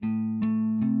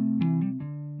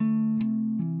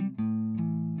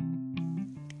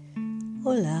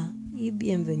Hola y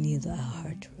bienvenido a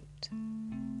Heartroot.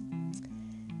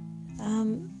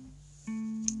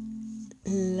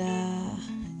 La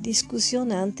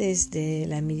discusión antes de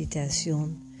la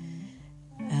meditación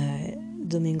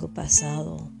domingo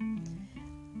pasado,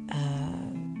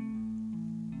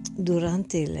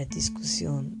 durante la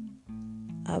discusión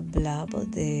hablaba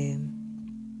de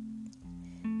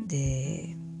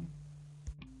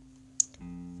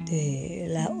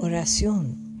la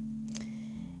oración.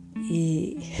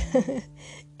 Y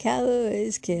cada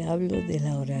vez que hablo de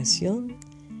la oración,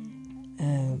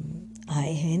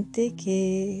 hay gente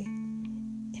que,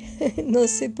 no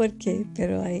sé por qué,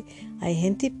 pero hay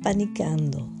gente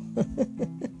panicando,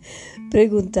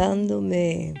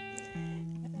 preguntándome,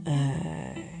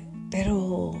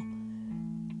 pero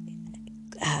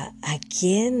 ¿a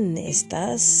quién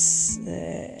estás?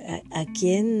 ¿A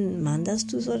quién mandas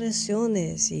tus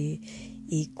oraciones?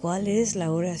 ¿Y cuál es la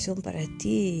oración para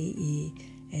ti? Y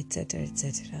etcétera,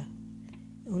 etcétera.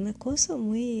 Una cosa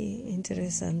muy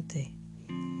interesante.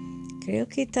 Creo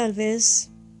que tal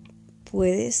vez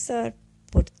puede estar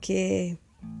porque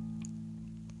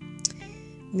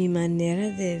mi manera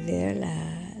de ver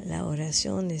la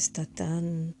oración está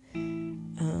tan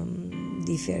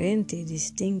diferente,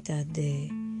 distinta de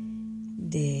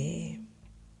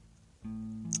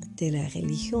la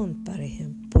religión, por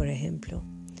ejemplo.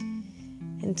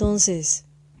 Entonces,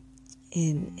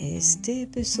 en este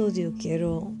episodio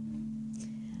quiero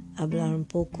hablar un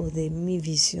poco de mi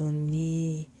visión,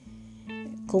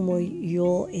 cómo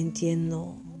yo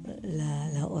entiendo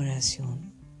la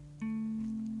oración.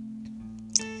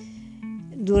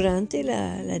 Durante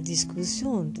la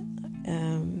discusión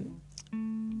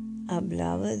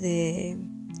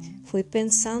fui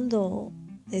pensando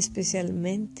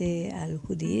especialmente al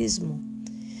judaísmo,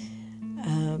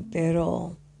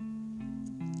 pero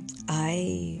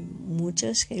hay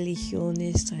muchas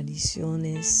religiones,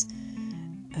 tradiciones,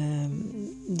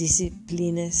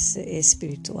 disciplinas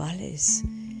espirituales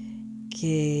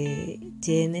que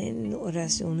tienen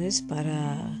oraciones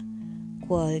para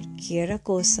cualquier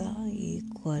cosa y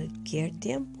cualquier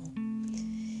tiempo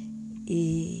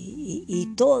y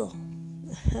todo.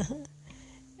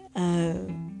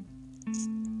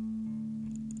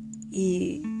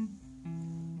 Y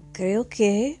creo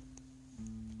que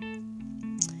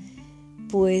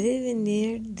puede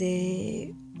venir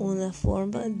de una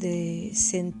forma de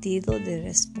sentido de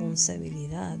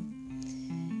responsabilidad,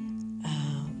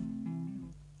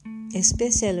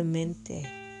 especialmente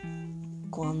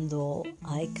cuando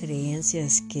hay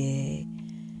creencias que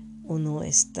uno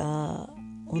es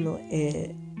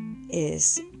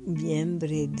miembro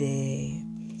de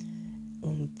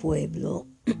un pueblo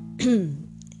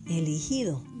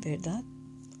elegido, ¿verdad?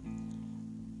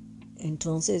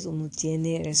 Entonces uno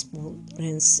tiene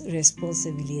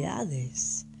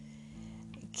responsabilidades,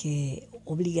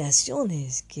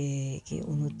 obligaciones que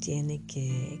uno tiene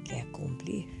que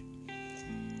cumplir.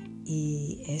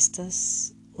 Y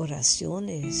estas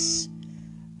oraciones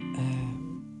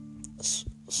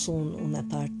son una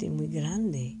parte muy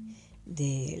grande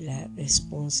de la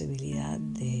responsabilidad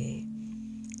de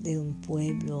un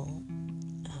pueblo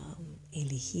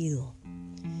elegido.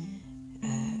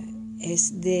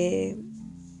 Es de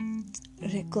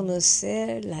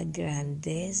reconocer la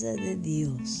grandeza de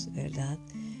Dios, ¿verdad?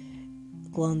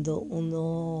 Cuando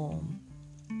uno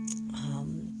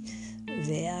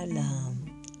vea la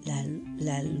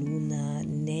luna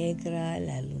negra,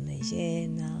 la luna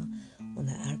llena, un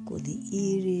arco de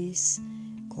iris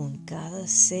con cada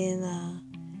cena,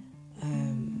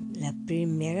 la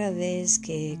primera vez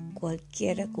que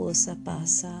cualquier cosa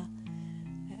pasa,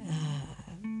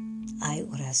 hay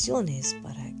oraciones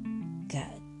para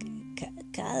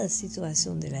cada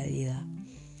situación de la vida.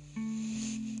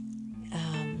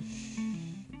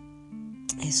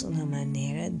 Es una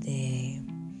manera de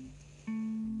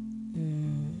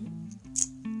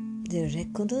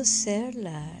reconocer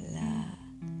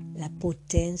la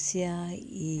potencia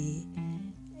y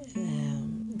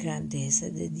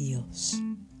grandeza de Dios.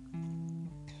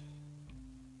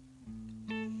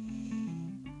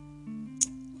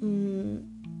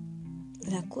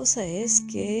 La cosa es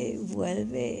que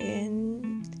vuelve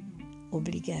en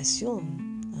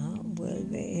obligación, ¿no?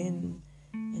 Vuelve en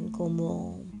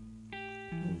como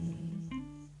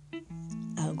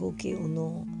algo que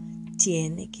uno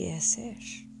tiene que hacer,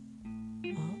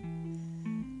 ¿no?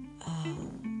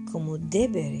 Como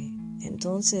deber.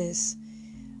 Entonces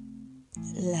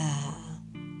la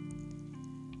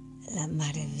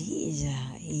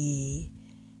maravilla y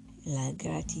la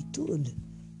gratitud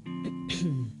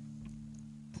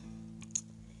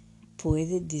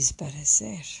puede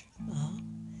desaparecer, ¿no?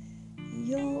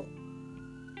 Yo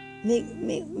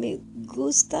Me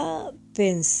gusta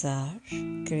pensar,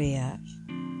 creer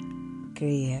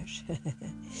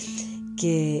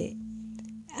que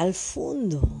al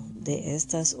fondo de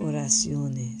estas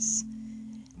oraciones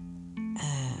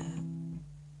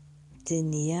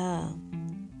tenía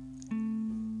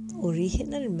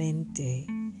originalmente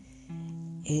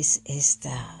es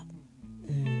esta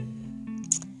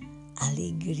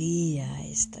alegría,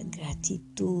 esta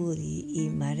gratitud y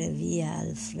maravilla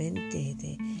al frente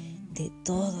de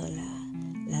toda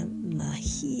la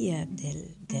magia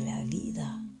de la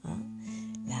vida,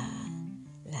 la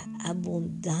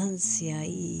abundancia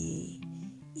y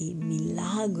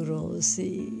milagros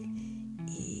y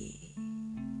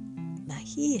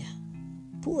magia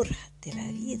pura de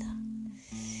la vida.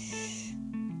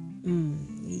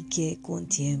 Y que con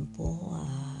tiempo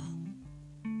ha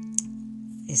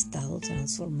estado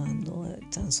transformado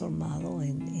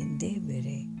en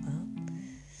deber.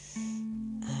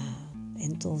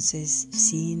 Entonces,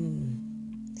 sin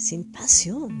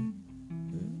pasión.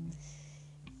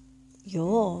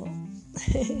 Yo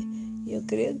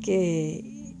creo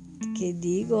que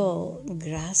digo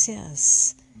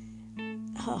gracias,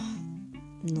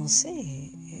 no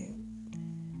sé,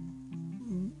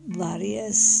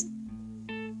 varias,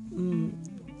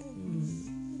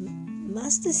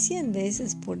 más de 100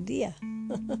 veces por día.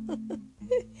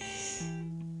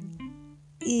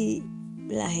 Y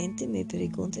la gente me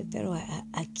pregunta, pero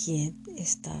 ¿a quién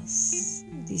estás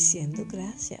diciendo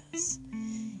gracias?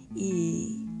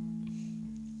 Y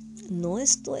no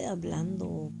estoy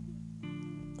hablando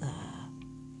a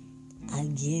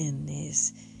alguien,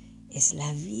 es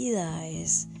la vida,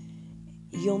 es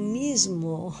yo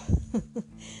mismo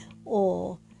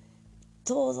o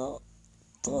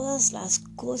todas las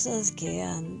cosas que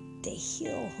han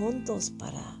tejido juntos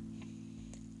para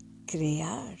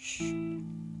crear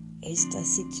esta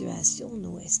situación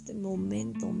o este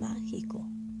momento mágico.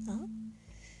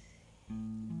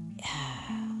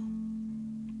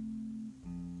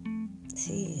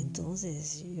 Sí,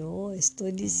 entonces yo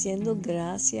estoy diciendo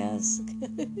gracias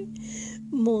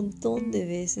un montón de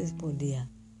veces por día.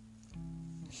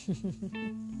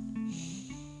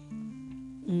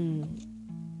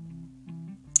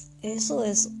 Eso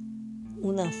es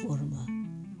una forma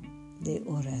de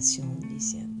oración,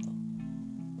 diciendo.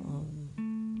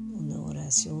 Una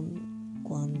oración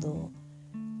cuando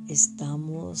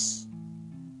estamos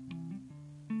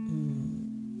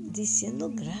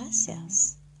diciendo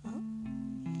gracias.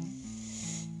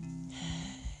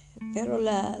 Pero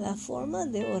la forma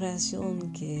de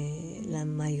oración que la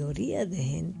mayoría de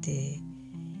gente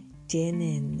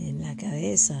tienen en la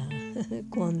cabeza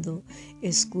cuando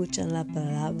escuchan la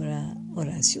palabra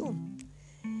oración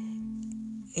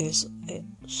es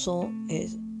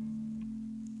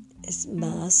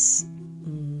más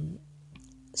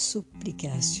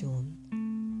suplicación,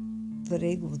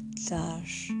 preguntar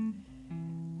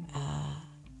a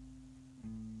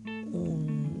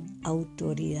una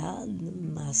autoridad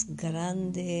más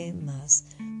grande, más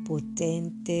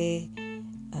potente,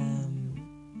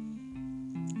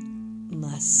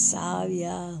 más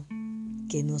sabia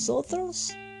que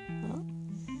nosotros, ¿no?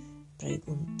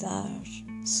 Preguntar,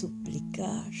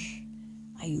 suplicar,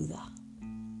 ayuda.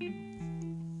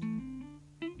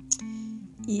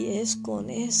 Y es con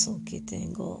eso que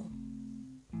tengo,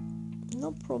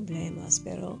 no problemas,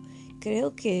 pero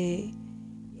creo que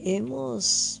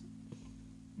hemos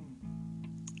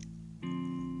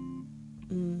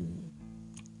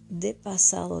de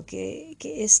pasado, que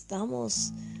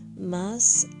estamos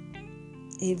más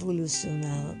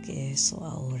evolucionados que eso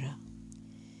ahora,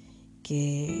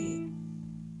 que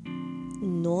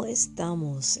no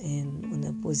estamos en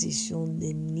una posición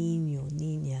de niño,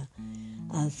 niña,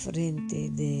 al frente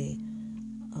de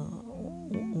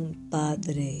un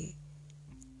padre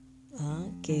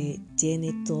que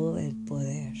tiene todo el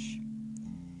poder.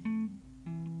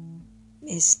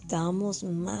 Estamos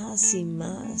más y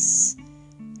más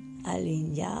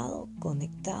alineados,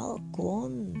 conectados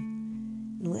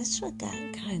con nuestra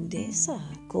grandeza,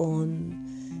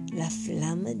 con la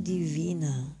flama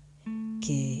divina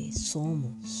que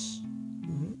somos.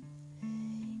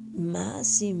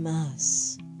 Más y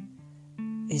más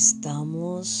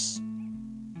estamos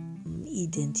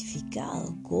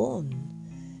identificados con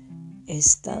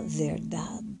esta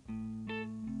verdad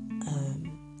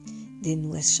de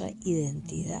nuestra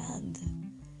identidad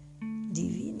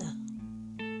divina,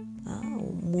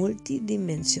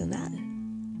 multidimensional.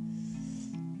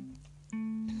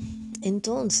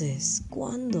 Entonces,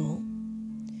 cuando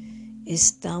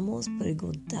estamos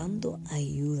preguntando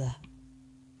ayuda,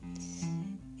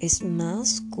 es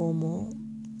más como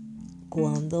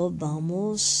cuando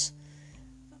vamos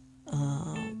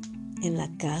en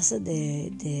la casa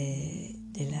de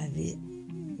la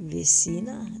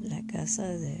vecina, la casa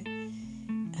de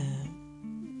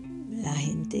la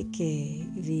gente que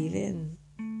vive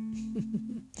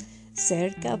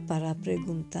cerca, para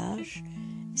preguntar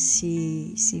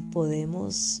si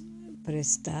podemos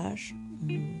prestar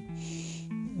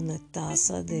una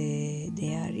taza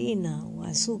de harina o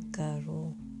azúcar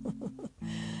o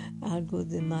algo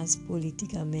de más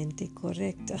políticamente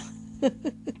correcto.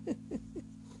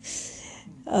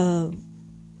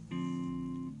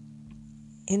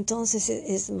 Entonces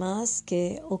es más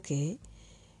que,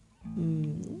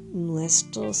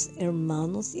 nuestros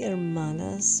hermanos y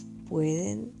hermanas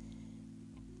pueden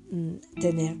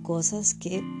tener cosas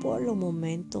que por el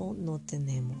momento no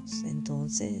tenemos.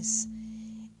 Entonces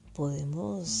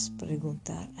podemos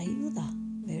preguntar ayuda,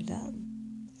 ¿verdad?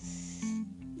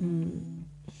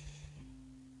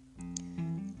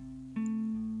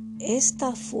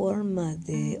 Esta forma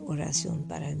de oración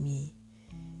para mí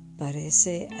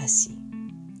parece así.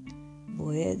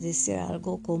 Voy a decir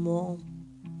algo como: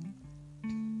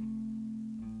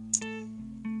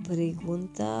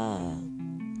 pregunta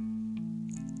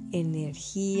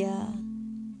energía,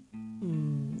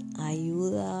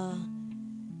 ayuda,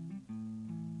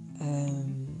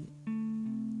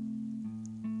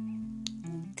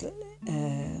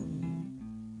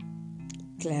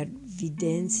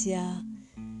 clarividencia,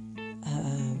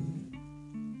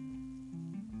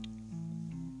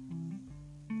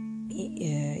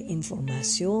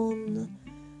 información,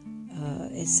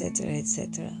 etcétera,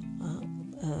 etcétera.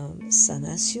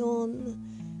 Sanación,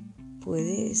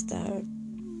 puede estar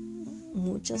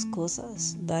muchas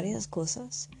cosas, varias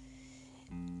cosas.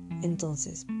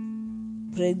 Entonces,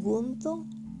 pregunto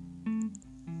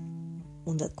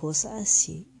una cosa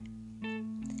así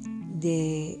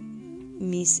de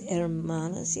mis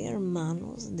hermanas y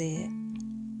hermanos de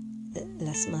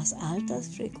las más altas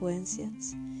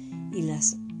frecuencias y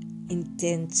las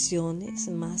intenciones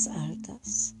más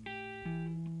altas,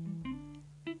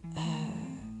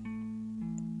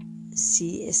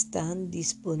 si están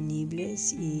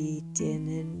disponibles y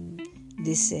tienen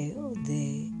deseo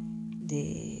de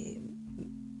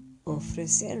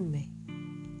ofrecerme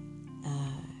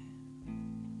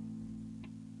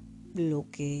lo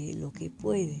que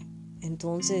puede.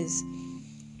 Entonces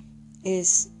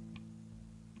es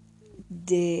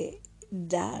de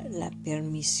dar la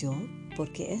permisión,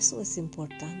 porque eso es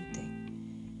importante.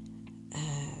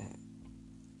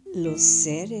 Los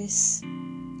seres,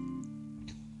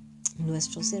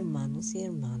 nuestros hermanos y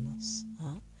hermanas,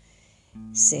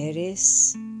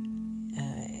 seres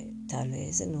tal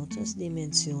vez en otras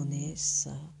dimensiones,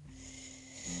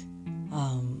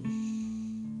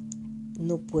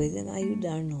 no pueden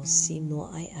ayudarnos si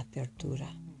no hay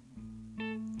apertura.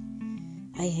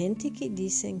 Hay gente que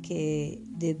dicen que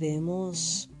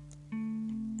debemos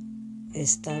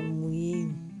estar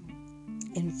muy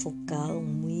enfocado,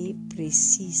 muy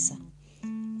precisa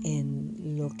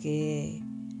en lo que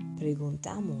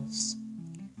preguntamos,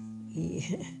 y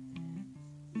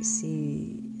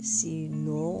si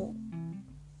no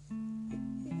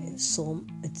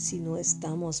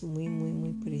estamos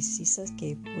muy precisas,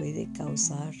 que puede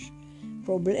causar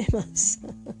problemas.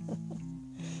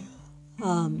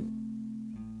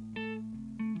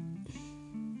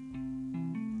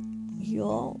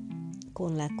 Yo,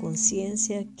 con la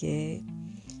conciencia que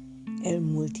el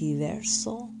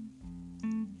multiverso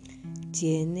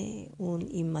tiene un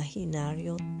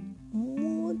imaginario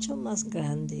mucho más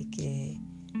grande que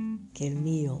el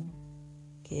mío,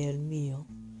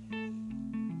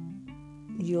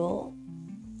 yo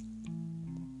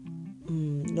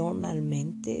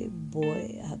normalmente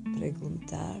voy a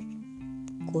preguntar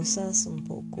cosas un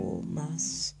poco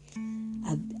más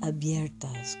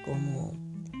abiertas, como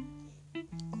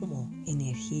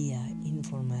energía,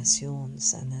 información,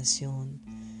 sanación,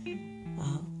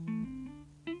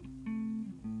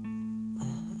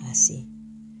 así.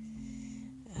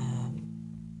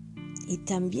 Y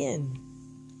también,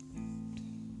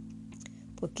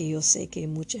 porque yo sé que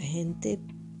mucha gente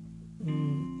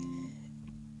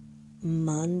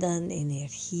mandan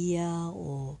energía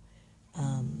o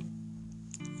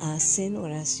hacen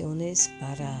oraciones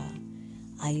para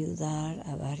ayudar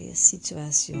a varias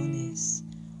situaciones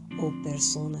o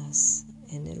personas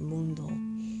en el mundo,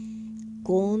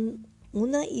 con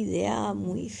una idea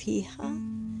muy fija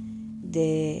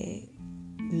de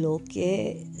lo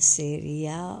que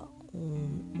sería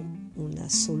una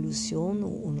solución,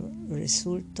 un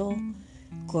resultado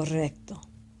correcto.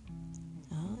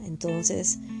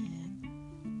 Entonces,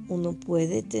 uno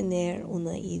puede tener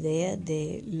una idea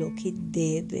de lo que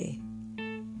debe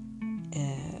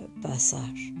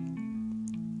pasar,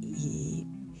 y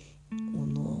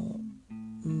uno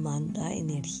manda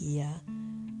energía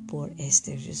por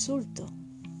este resultado.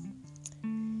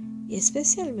 Y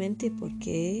especialmente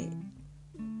porque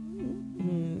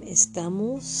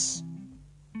estamos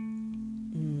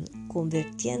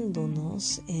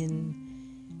convirtiéndonos en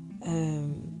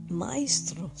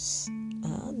maestros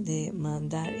de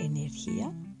mandar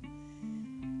energía,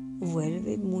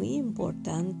 vuelve muy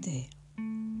importante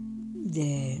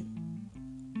de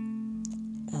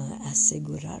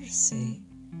asegurarse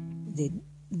de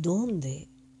dónde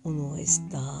uno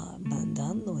está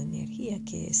mandando energía,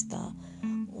 que está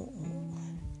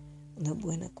una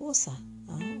buena cosa,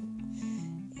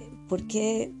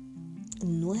 porque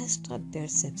nuestra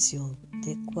percepción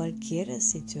de cualquier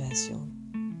situación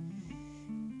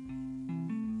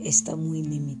está muy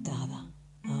limitada.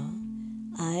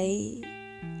 Hay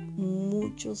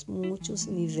muchos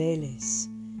niveles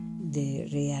de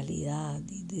realidad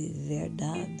y de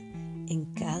verdad en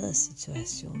cada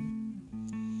situación.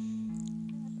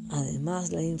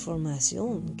 Además, la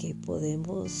información que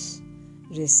podemos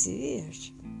recibir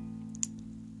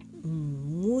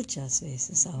muchas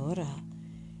veces ahora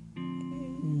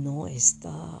no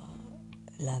está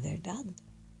la verdad,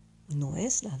 no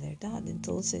es la verdad.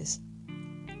 Entonces,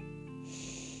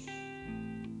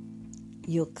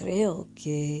 yo creo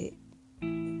que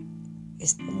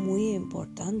es muy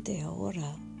importante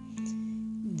ahora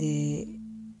de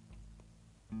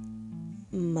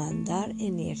mandar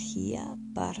energía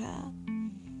para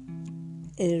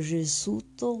el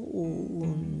resultado o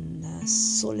una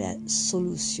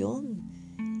solución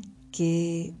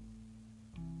que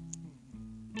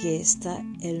está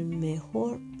el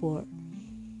mejor por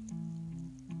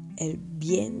el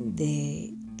bien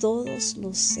de todos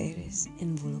los seres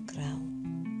involucrados,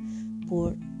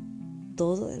 por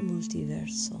todo el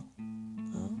multiverso.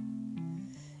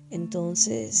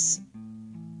 Entonces,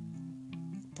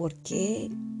 ¿por qué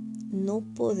no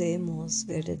podemos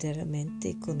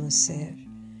verdaderamente conocer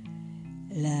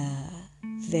la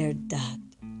verdad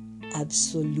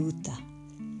absoluta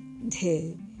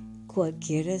de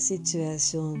cualquier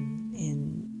situación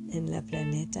en la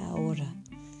planeta ahora?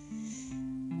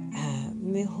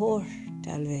 Mejor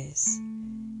tal vez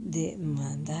de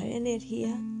mandar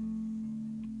energía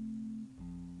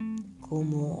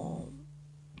como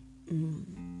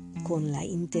con la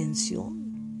intención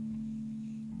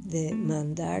de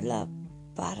mandarla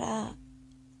para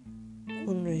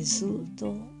un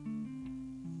resultado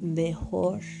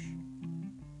mejor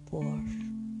por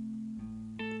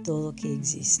todo que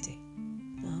existe,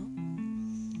 ¿no?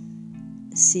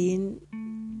 Sin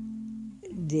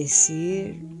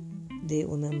decir de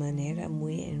una manera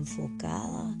muy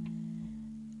enfocada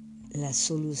la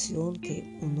solución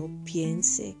que uno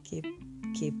piense que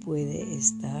puede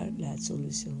estar la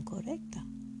solución correcta,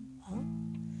 ¿no?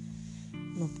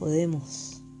 No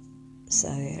podemos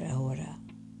saber ahora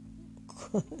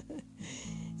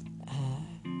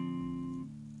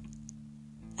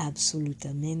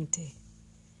absolutamente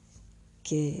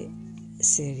qué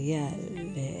sería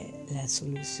la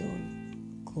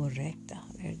solución correcta,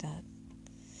 ¿verdad?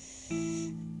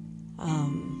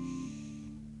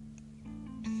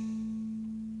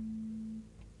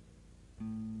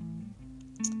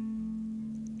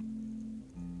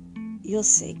 Yo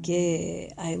sé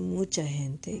que hay mucha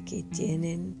gente que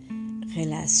tienen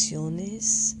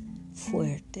relaciones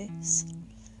fuertes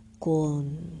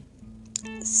con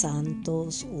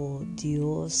santos o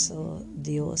diosas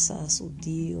o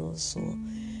dios o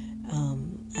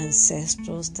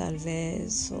ancestros tal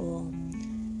vez o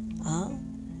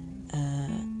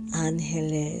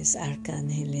ángeles,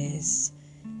 arcángeles,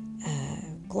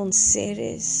 con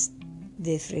seres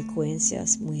de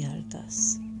frecuencias muy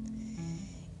altas.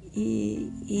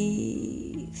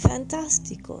 Y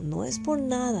fantástico, no es por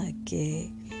nada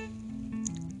que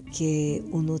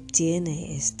uno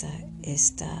tiene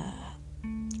esta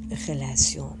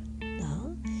relación,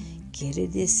 ¿no? Quiere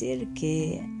decir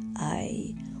que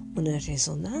hay una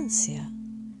resonancia,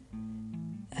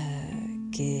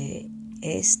 que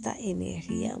esta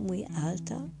energía muy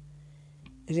alta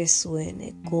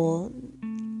resuene con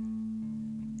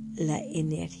la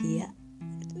energía,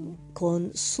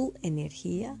 con su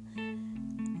energía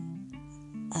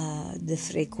de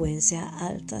frecuencia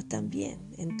alta también.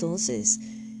 Entonces,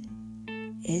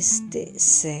 este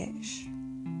ser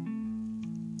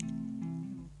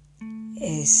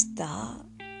está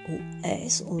o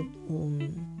es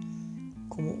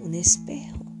como un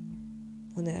espejo,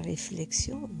 una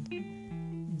reflexión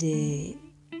de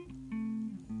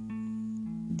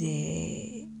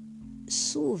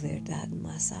su verdad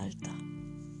más alta,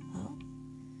 ¿no?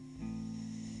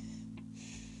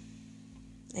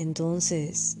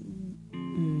 Entonces,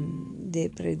 de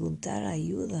preguntar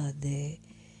ayuda de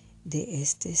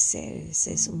este ser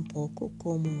es un poco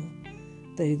como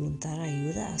preguntar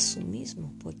ayuda a sí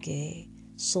mismo, porque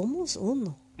somos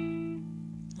uno.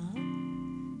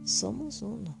 Somos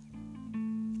uno.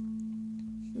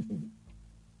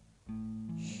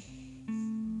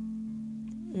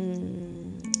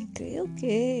 Creo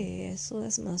que eso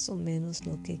es más o menos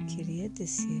lo que quería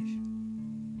decir.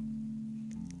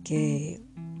 Que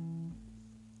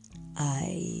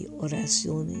hay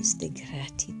oraciones de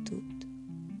gratitud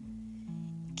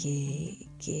que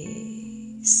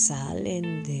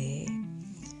salen de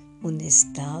un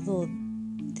estado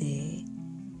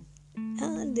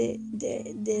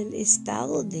del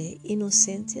estado de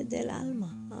inocencia del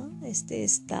alma, este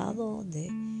estado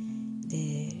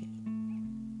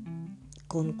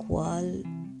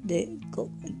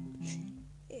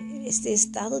este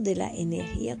estado de la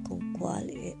energía con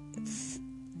cual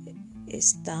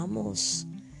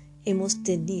hemos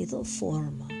tenido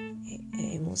forma,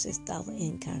 hemos estado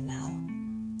encarnados.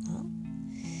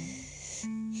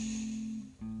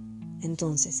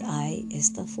 Entonces hay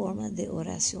esta forma de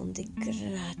oración de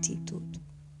gratitud.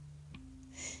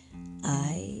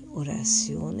 Hay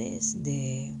oraciones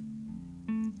de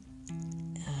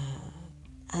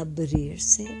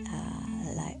abrirse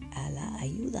a la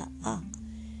ayuda.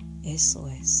 Eso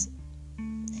es.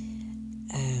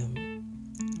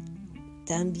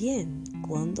 También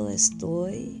cuando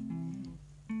estoy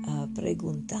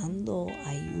preguntando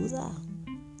ayuda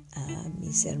a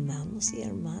mis hermanos y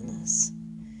hermanas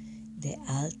de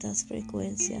altas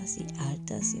frecuencias y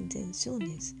altas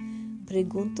intenciones,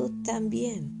 pregunto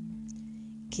también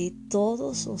que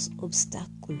todos los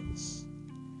obstáculos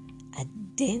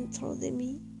adentro de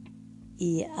mí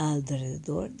y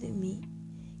alrededor de mí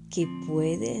que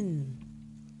pueden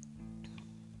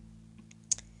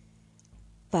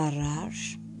parar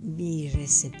mi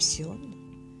recepción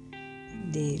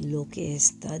de lo que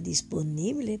está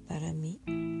disponible para mí,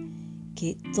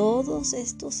 que todos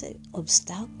estos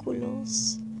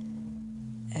obstáculos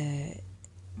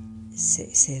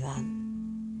se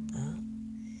van,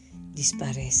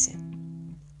 desaparecen.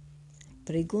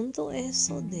 Pregunto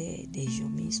eso de yo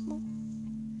mismo.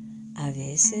 A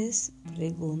veces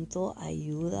pregunto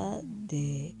ayuda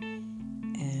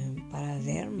para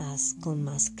ver con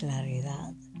más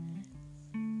claridad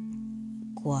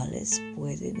cuáles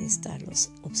pueden estar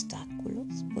los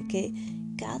obstáculos, porque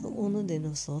cada uno de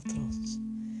nosotros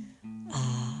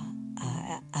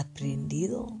ha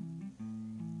aprendido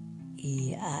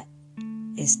y ha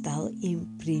estado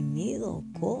imprimido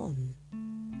con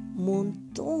un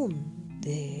montón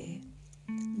de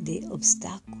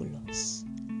obstáculos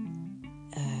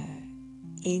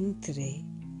entre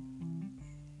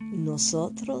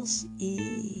nosotros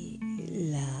y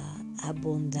la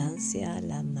abundancia,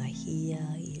 la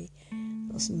magia y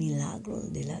los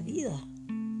milagros de la vida,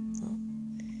 ¿no?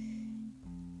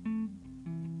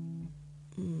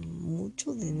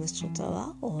 Mucho de nuestro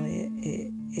trabajo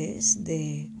es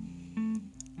de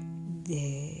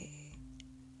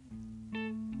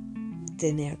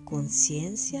tener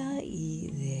conciencia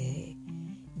y de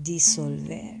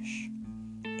disolver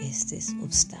estos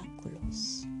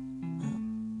obstáculos.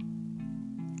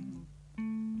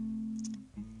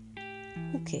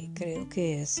 Ok, creo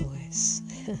que eso es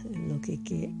lo que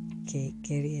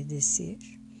quería decir.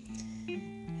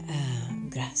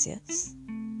 Gracias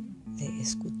de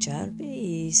escucharme,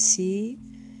 y si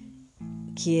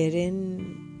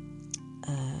quieren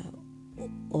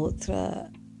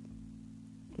otra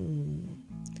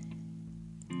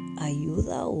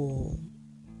ayuda o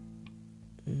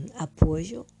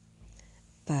apoyo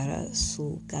para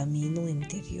su camino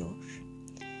interior,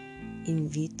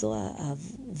 invito a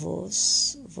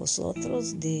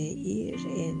vosotros de ir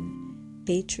en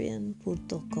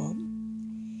patreon.com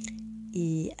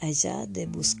y allá de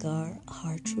buscar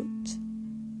Heartroot,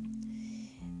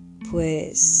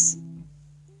 pues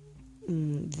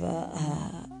va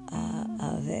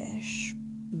a haber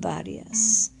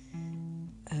varias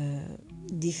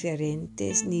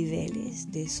diferentes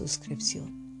niveles de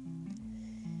suscripción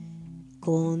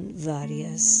con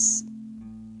varias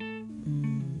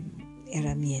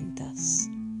herramientas,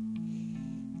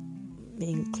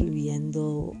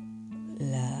 incluyendo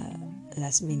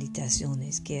las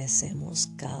meditaciones que hacemos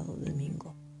cada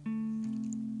domingo.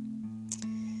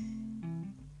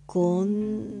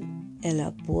 Con el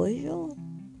apoyo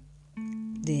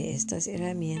de estas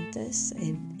herramientas,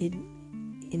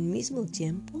 en mismo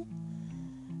tiempo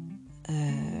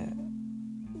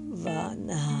van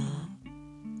a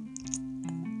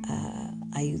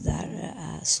ayudar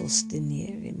a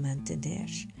sostener y mantener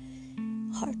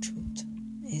Heartroot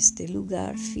este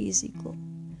lugar físico,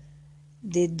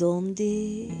 de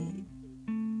donde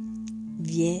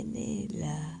viene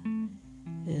la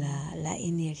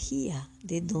energía,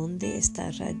 de donde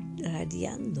está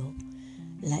radiando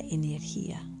la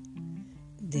energía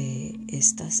de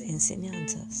estas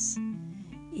enseñanzas.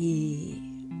 Y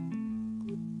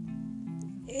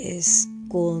es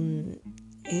con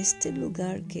este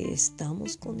lugar que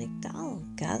estamos conectados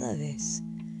cada vez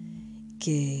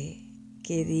que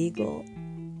digo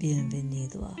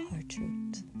bienvenido a Heart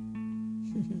Truth.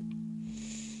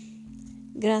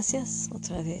 Gracias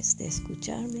otra vez de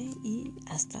escucharme y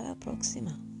hasta la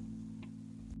próxima.